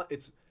preying upon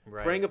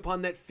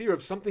that fear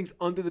of something's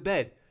under the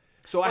bed.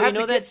 So I have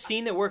to that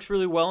scene that works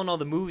really well in all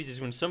the movies is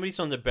when somebody's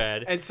on the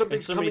bed and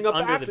somebody's somebody's coming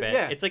up under after, the bed.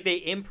 yeah. It's like they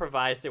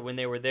improvised it when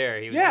they were there.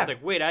 He was just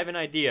like, "Wait, I have an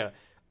idea.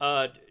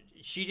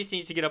 She just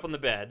needs to get up on the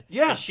bed.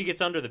 Yeah, and she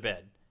gets under the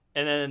bed."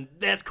 And then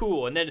that's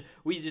cool. And then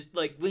we just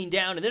like lean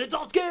down, and then it's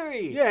all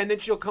scary. Yeah, and then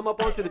she'll come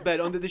up onto the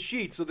bed under the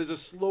sheets. So there's a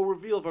slow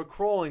reveal of her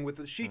crawling with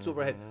the sheets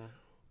overhead.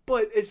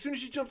 But as soon as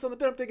she jumps on the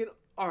bed, I'm thinking,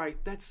 all right,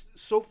 that's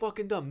so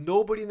fucking dumb.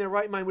 Nobody in their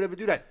right mind would ever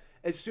do that.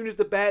 As soon as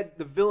the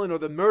villain or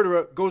the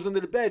murderer goes under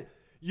the bed,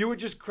 you would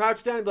just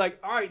crouch down and be like,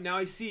 all right, now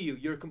I see you.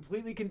 You're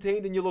completely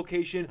contained in your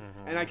location,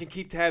 and I can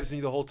keep tabs on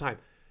you the whole time.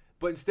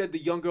 But instead,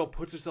 the young girl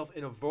puts herself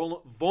in a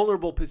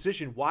vulnerable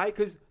position. Why?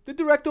 Because the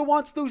director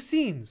wants those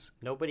scenes.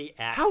 Nobody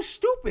acts. How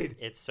stupid.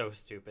 It's so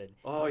stupid.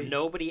 Oh, yeah.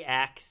 Nobody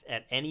acts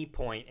at any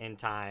point in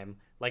time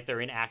like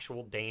they're in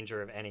actual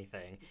danger of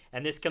anything.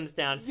 And this comes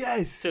down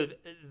to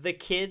the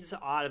kids,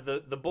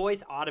 the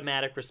boy's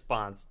automatic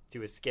response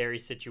to a scary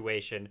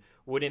situation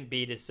wouldn't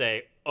be to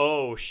say,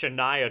 "Oh,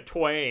 Shania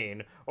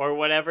Twain," or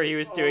whatever he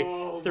was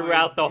doing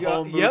throughout the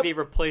whole movie,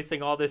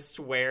 replacing all the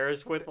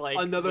swears with like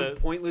another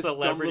pointless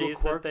celebrities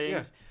dumb little and quirk.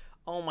 things.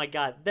 Yeah. Oh my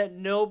God, that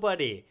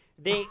nobody.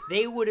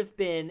 They would have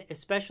been,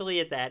 especially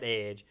at that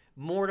age,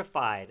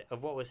 mortified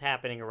of what was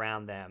happening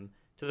around them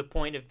to the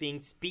point of being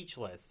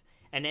speechless.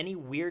 And any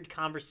weird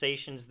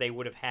conversations they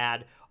would have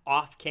had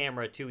off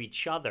camera to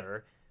each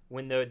other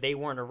when they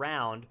weren't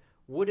around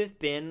would have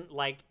been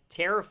like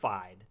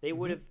terrified. They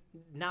would have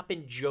not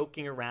been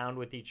joking around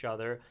with each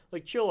other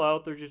like, chill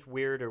out, they're just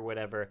weird or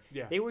whatever.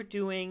 Yeah. They were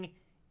doing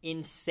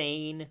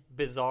insane,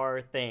 bizarre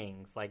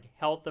things like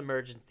health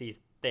emergencies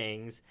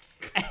things,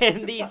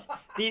 and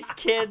these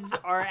kids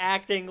are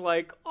acting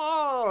like,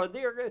 oh,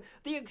 they're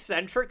the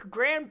eccentric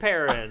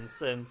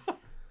grandparents, and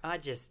I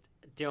just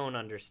don't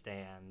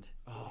understand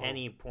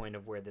any point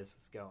of where this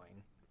was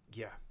going.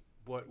 Yeah,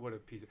 what a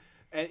piece of...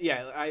 And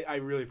yeah, I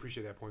really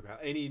appreciate that point, Kyle.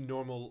 Any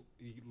normal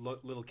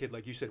little kid,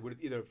 like you said, would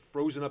have either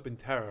frozen up in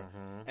terror,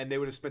 and they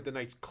would have spent the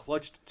nights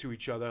clutched to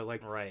each other,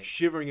 like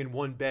shivering in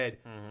one bed,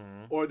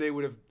 or they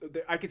would have...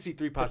 I could see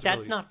three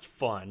possibilities. But that's not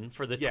fun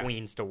for the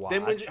tweens to watch.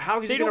 Then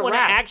how is they he don't want to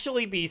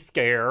actually be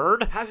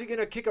scared. How's he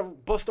going to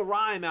bust a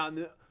rhyme out?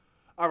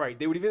 All right,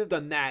 they would have either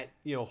done that,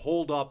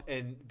 hold up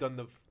and done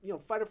the,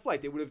 fight or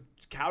flight. They would have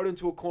cowered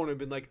into a corner and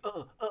been like,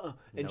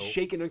 and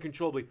shaken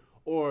uncontrollably,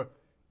 or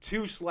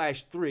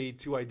 2/3,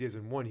 two ideas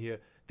in one here.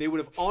 They would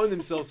have armed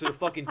themselves to the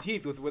fucking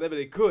teeth with whatever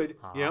they could,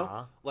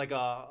 like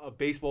a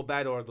baseball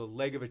bat or the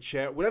leg of a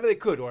chair, whatever they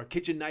could, or a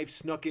kitchen knife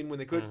snuck in when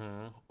they could,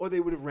 or they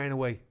would have ran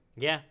away.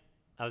 Yeah,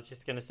 I was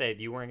just going to say, if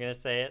you weren't going to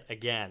say it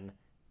again,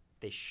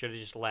 they should have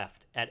just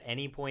left. At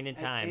any point in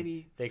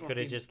time, they could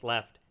have just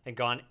left and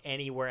gone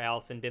anywhere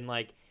else and been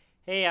like,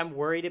 hey, I'm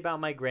worried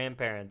about my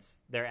grandparents.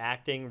 They're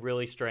acting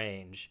really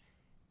strange,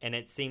 and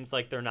it seems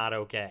like they're not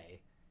okay.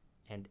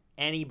 And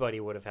anybody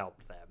would have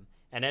helped them.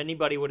 And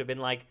anybody would have been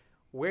like,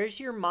 where's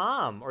your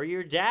mom or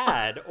your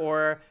dad?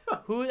 Or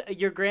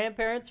your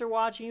grandparents are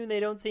watching you and they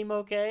don't seem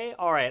okay?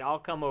 All right, I'll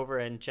come over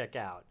and check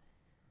out.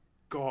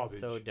 Garbage.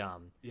 So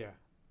dumb. Yeah.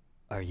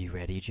 Are you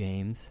ready,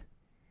 James?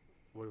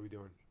 What are we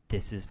doing?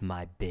 This is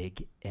my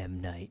big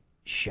M. Night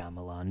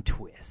Shyamalan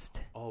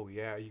twist. Oh,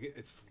 yeah.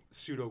 It's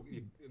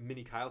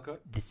mini Kyle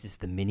cut? This is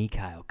the mini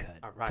Kyle cut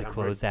right, to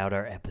close out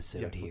our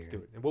episode yes, here. Let's do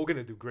it. And we're going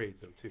to do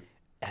grades, though, too.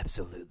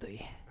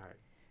 Absolutely. All right.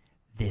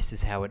 This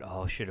is how it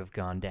all should have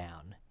gone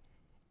down.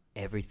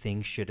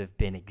 Everything should have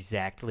been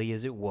exactly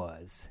as it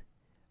was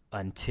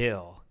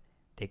until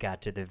they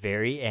got to the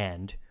very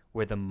end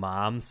where the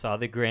mom saw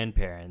the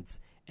grandparents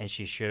and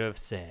she should have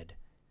said,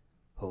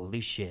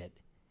 holy shit,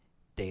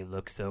 they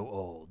look so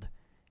old.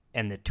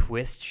 And the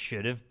twist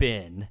should have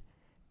been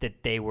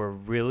that they were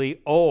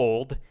really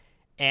old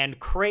and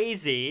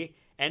crazy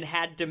and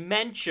had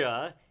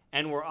dementia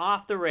and were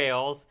off the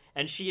rails,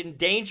 and she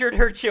endangered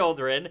her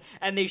children,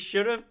 and they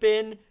should have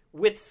been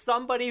with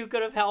somebody who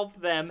could have helped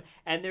them,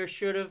 and there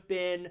should have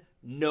been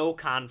no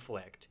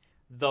conflict.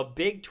 The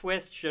big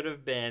twist should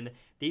have been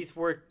these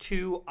were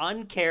two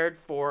uncared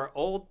for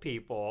old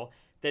people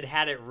that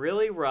had it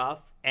really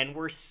rough and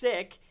were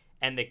sick,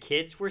 and the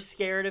kids were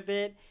scared of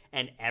it,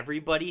 and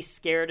everybody's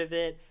scared of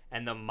it,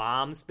 and the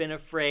mom's been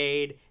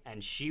afraid,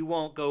 and she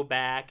won't go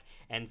back,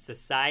 and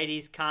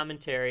society's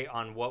commentary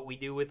on what we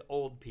do with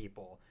old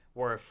people.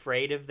 We're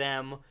afraid of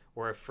them.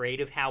 We're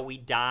afraid of how we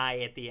die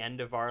at the end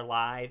of our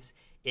lives.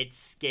 It's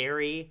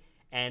scary,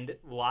 and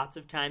lots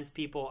of times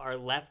people are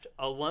left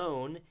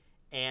alone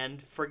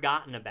and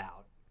forgotten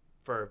about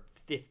for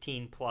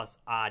 15 plus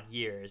odd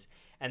years.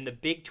 And the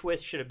big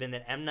twist should have been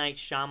that M. Night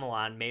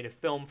Shyamalan made a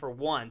film for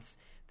once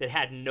that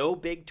had no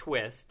big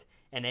twist,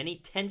 and any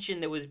tension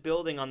that was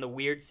building on the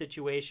weird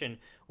situation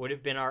would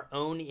have been our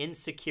own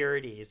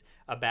insecurities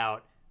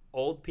about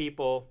old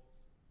people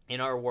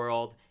in our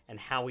world and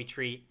how we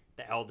treat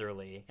the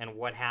elderly and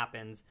what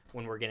happens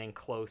when we're getting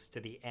close to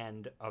the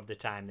end of the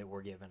time that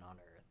we're given on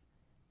Earth.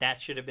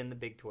 That should have been the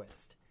big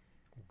twist.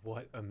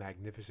 What a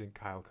magnificent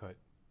Kyle cut.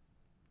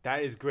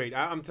 That is great.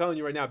 I'm telling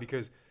you right now,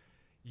 because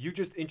you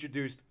just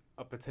introduced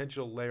a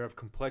potential layer of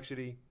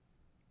complexity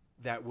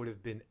that would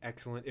have been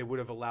excellent. It would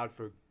have allowed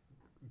for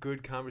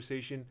good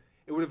conversation.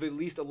 It would have at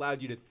least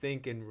allowed you to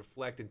think and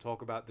reflect and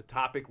talk about the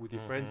topic with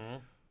your friends.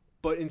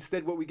 But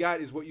instead what we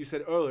got is what you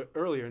said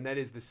earlier, and that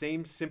is the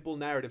same simple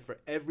narrative for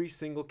every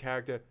single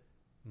character,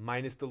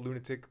 minus the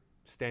lunatic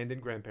stand-in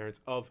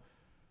grandparents, of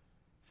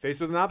faced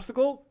with an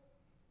obstacle,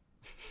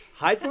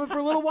 hide from it for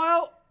a little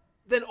while,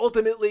 then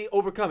ultimately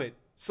overcome it.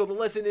 So the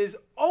lesson is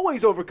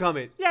always overcome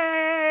it.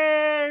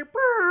 Yay!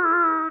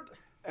 Bird!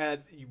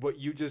 And what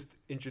you just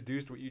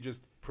introduced, what you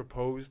just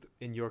proposed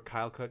in your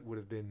Kyle cut would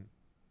have been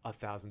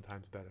 1,000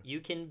 times better. You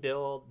can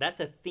build... That's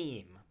a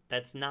theme.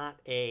 That's not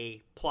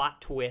a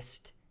plot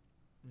twist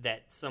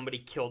that somebody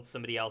killed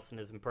somebody else and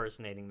is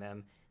impersonating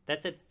them.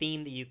 That's a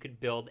theme that you could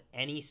build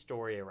any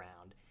story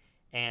around.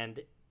 And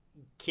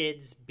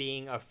kids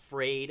being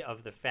afraid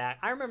of the fact...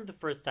 I remember the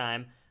first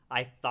time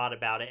I thought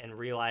about it and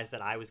realized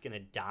that I was going to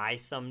die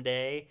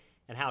someday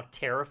and how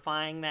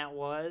terrifying that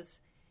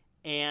was.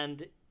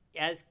 And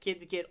as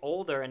kids get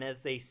older and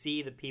as they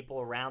see the people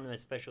around them,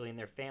 especially in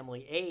their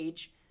family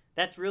age,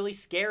 that's really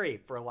scary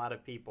for a lot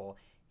of people.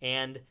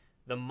 And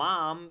the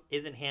mom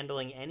isn't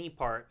handling any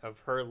part of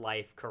her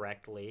life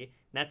correctly.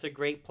 And that's a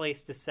great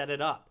place to set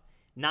it up.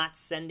 Not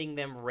sending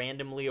them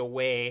randomly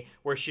away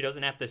where she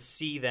doesn't have to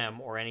see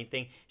them or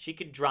anything. She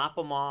could drop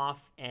them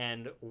off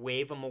and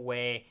wave them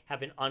away,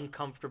 have an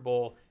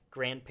uncomfortable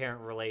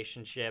grandparent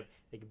relationship.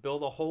 They could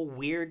build a whole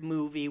weird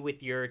movie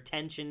with your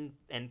tension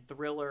and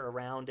thriller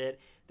around it.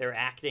 They're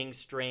acting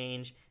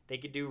strange. They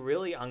could do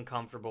really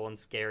uncomfortable and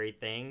scary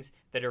things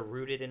that are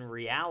rooted in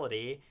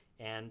reality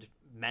and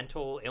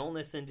mental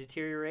illness and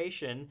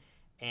deterioration,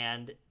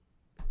 and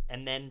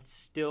then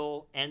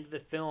still end the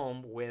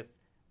film with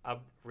a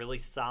really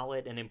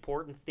solid and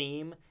important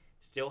theme.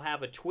 Still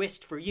have a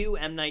twist for you,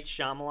 M. Night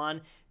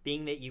Shyamalan,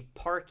 being that you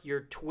park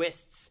your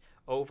twists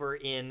over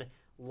in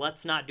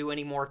let's not do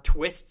any more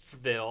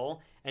Twistsville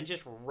and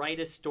just write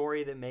a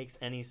story that makes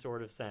any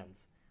sort of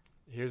sense.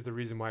 Here's the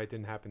reason why it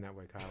didn't happen that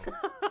way,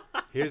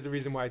 Kyle. Here's the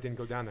reason why it didn't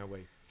go down that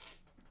way.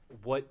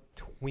 What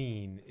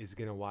tween is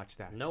going to watch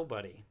that?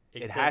 Nobody.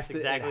 It has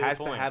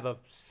to have a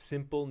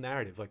simple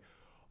narrative. Like,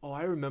 oh,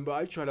 I remember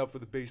I tried out for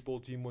the baseball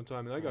team one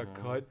time and I got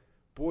cut.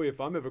 Boy,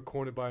 if I'm ever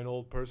cornered by an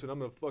old person, I'm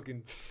going to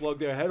fucking slug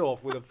their head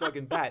off with a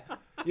fucking bat.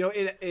 You know,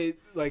 it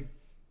like...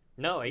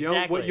 No, exactly.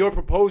 You know, what you're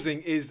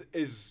proposing is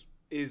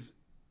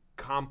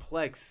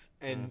complex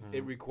and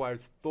it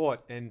requires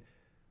thought, and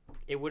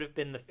it would have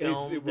been the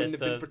film it wouldn't have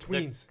been for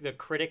tweens. The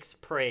critics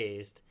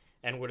praised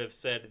and would have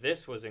said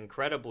this was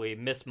incredibly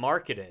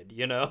mismarketed,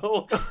 you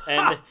know,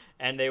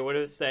 and they would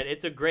have said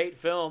it's a great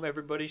film,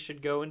 everybody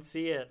should go and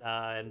see it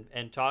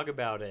and talk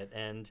about it,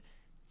 and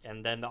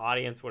then the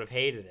audience would have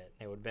hated it.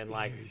 It would have been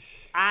like,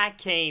 I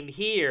came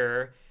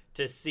here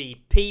to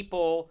see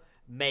people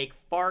make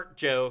fart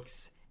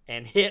jokes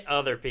and hit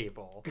other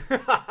people,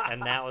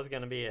 and that was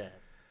going to be it.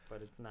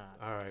 But it's not.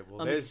 All right.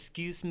 Well,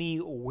 excuse me,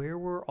 where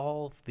were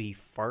all of the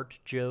fart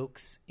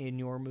jokes in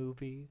your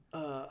movie?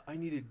 I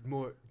needed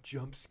more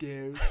jump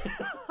scares.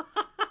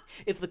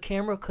 If the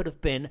camera could have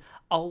been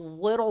a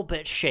little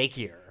bit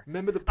shakier.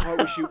 Remember the part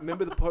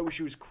where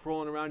she was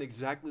crawling around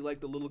exactly like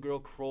the little girl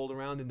crawled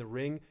around in the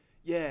ring?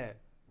 Yeah.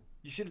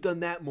 You should have done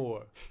that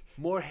more.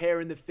 More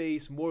hair in the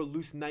face, more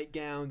loose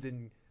nightgowns,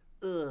 and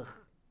ugh.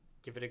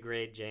 Give it a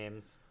grade,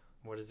 James.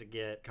 What does it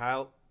get?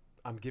 Kyle,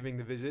 I'm giving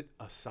The Visit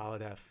a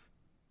solid F.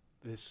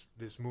 This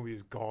movie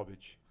is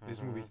garbage.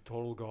 This movie is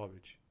total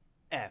garbage.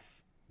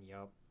 F.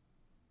 Yup.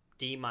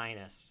 D-,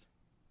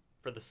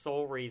 for the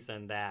sole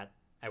reason that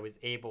I was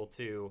able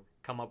to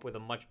come up with a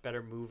much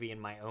better movie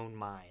in my own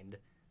mind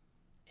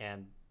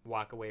and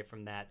walk away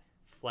from that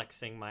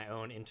flexing my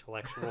own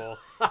intellectual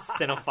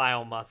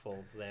cinephile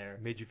muscles there.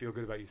 Made you feel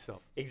good about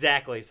yourself.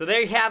 Exactly. So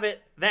there you have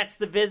it. That's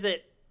The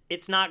Visit.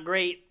 It's not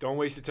great. Don't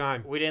waste your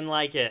time. We didn't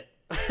like it.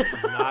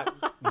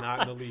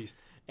 Not in the least.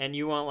 And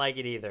you won't like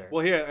it either.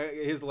 Well,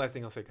 here's the last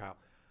thing I'll say, Kyle.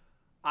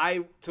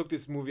 I got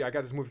this movie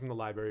from the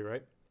library,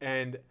 right?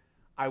 And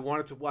I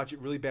wanted to watch it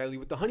really badly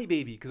with the Honey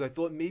Baby because I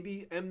thought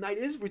maybe M. Night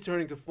is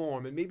returning to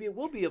form and maybe it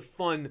will be a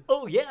fun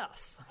Oh,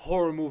 yes.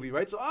 horror movie,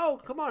 right? So, oh,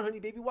 come on,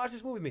 Honey Baby, watch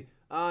this movie with me.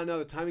 No,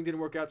 the timing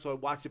didn't work out, so I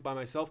watched it by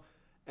myself.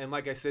 And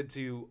like I said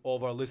to all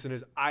of our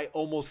listeners, I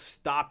almost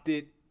stopped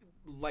it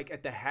like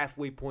at the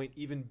halfway point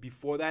even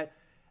before that.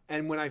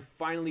 And when I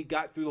finally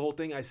got through the whole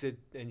thing, I said,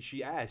 and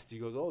she asked, she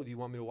goes, oh, do you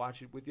want me to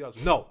watch it with you? I was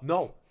like,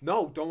 no,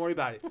 don't worry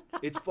about it.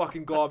 It's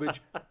fucking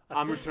garbage.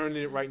 I'm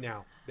returning it right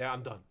now. Yeah,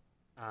 I'm done.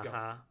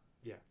 Uh-huh.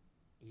 Yeah.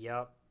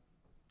 Yep.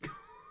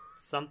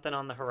 Something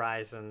on the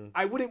horizon.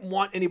 I wouldn't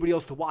want anybody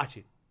else to watch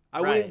it.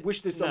 I wouldn't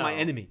wish this on my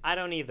enemy. I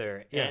don't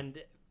either. Yeah.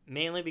 And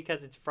mainly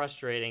because it's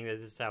frustrating that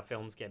this is how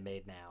films get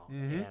made now.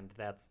 Mm-hmm. And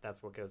that's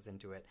what goes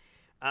into it.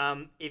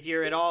 If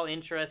you're at all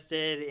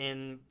interested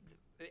in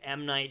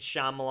M. Night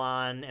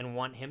Shyamalan and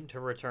want him to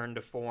return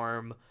to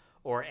form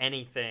or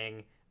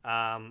anything,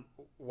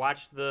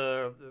 watch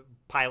the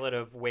pilot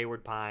of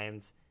Wayward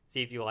Pines.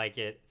 See if you like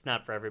it. It's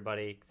not for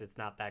everybody because it's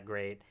not that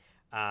great.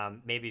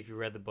 Maybe if you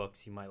read the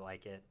books, you might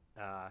like it.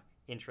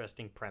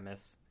 Interesting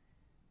premise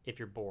if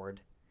you're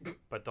bored,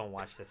 but don't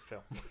watch this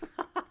film.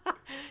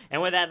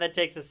 And with that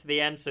takes us to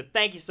the end. So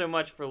thank you so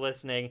much for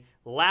listening.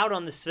 Loud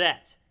on the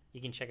Set. You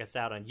can check us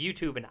out on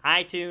YouTube and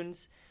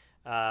iTunes.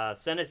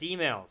 Send us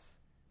emails.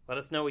 Let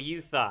us know what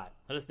you thought.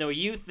 Let us know what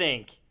you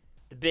think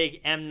the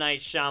big M. Night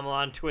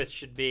Shyamalan twist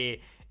should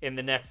be in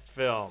the next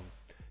film.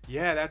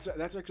 Yeah, that's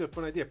actually a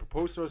fun idea.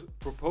 Propose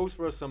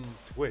for us some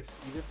twists,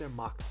 even if they're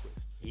mock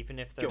twists. Even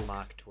if they're Jokes.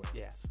 mock twists.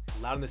 Yes.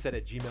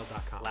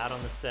 loudontheset@gmail.com. Loud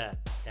on the Set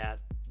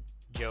at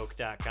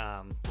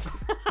joke.com.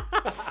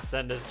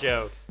 Send us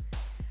jokes.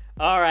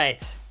 All right.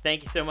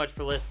 Thank you so much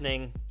for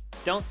listening.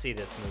 Don't see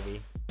this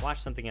movie. Watch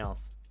something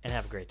else and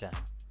have a great time.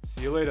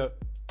 See you later.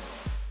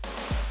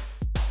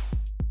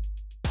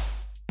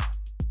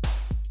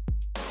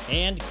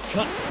 And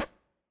cut.